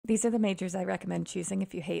These are the majors I recommend choosing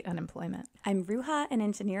if you hate unemployment. I'm Ruha, an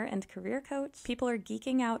engineer and career coach. People are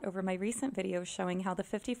geeking out over my recent videos showing how the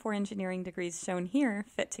 54 engineering degrees shown here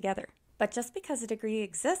fit together. But just because a degree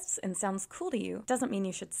exists and sounds cool to you doesn't mean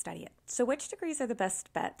you should study it. So which degrees are the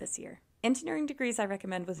best bet this year? Engineering degrees I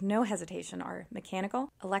recommend with no hesitation are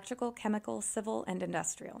mechanical, electrical, chemical, civil, and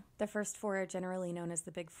industrial. The first four are generally known as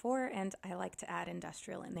the Big Four, and I like to add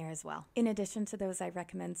industrial in there as well. In addition to those, I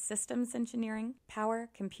recommend systems engineering, power,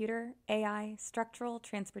 computer, AI, structural,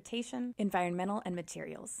 transportation, environmental, and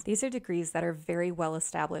materials. These are degrees that are very well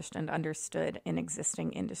established and understood in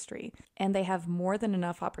existing industry, and they have more than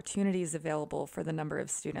enough opportunities available for the number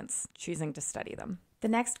of students choosing to study them. The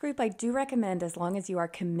next group I do recommend as long as you are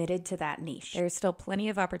committed to that niche. There's still plenty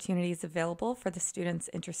of opportunities available for the students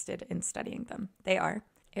interested in studying them. They are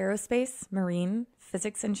aerospace, marine,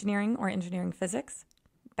 physics engineering or engineering physics,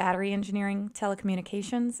 battery engineering,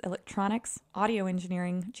 telecommunications, electronics, audio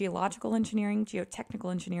engineering, geological engineering, geotechnical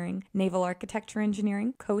engineering, naval architecture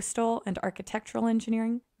engineering, coastal and architectural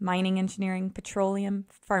engineering, mining engineering, petroleum,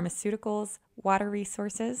 pharmaceuticals, water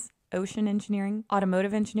resources, ocean engineering,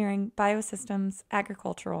 automotive engineering, biosystems,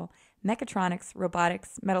 agricultural, mechatronics,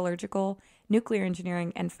 robotics, metallurgical, nuclear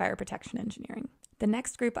engineering, and fire protection engineering. The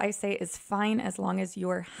next group I say is fine as long as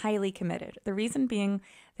you're highly committed. The reason being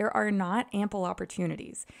there are not ample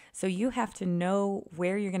opportunities, so you have to know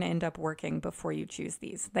where you're going to end up working before you choose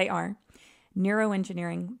these. They are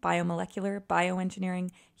neuroengineering, biomolecular,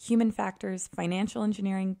 bioengineering, human factors, financial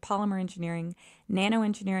engineering, polymer engineering,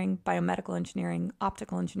 nanoengineering, biomedical engineering,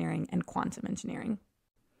 optical engineering, and quantum engineering.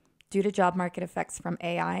 Due to job market effects from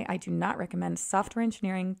AI, I do not recommend software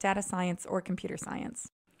engineering, data science, or computer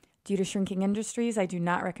science. Due to shrinking industries, I do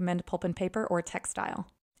not recommend pulp and paper or textile.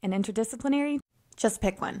 And interdisciplinary? Just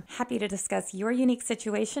pick one. Happy to discuss your unique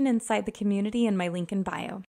situation inside the community in my link in bio.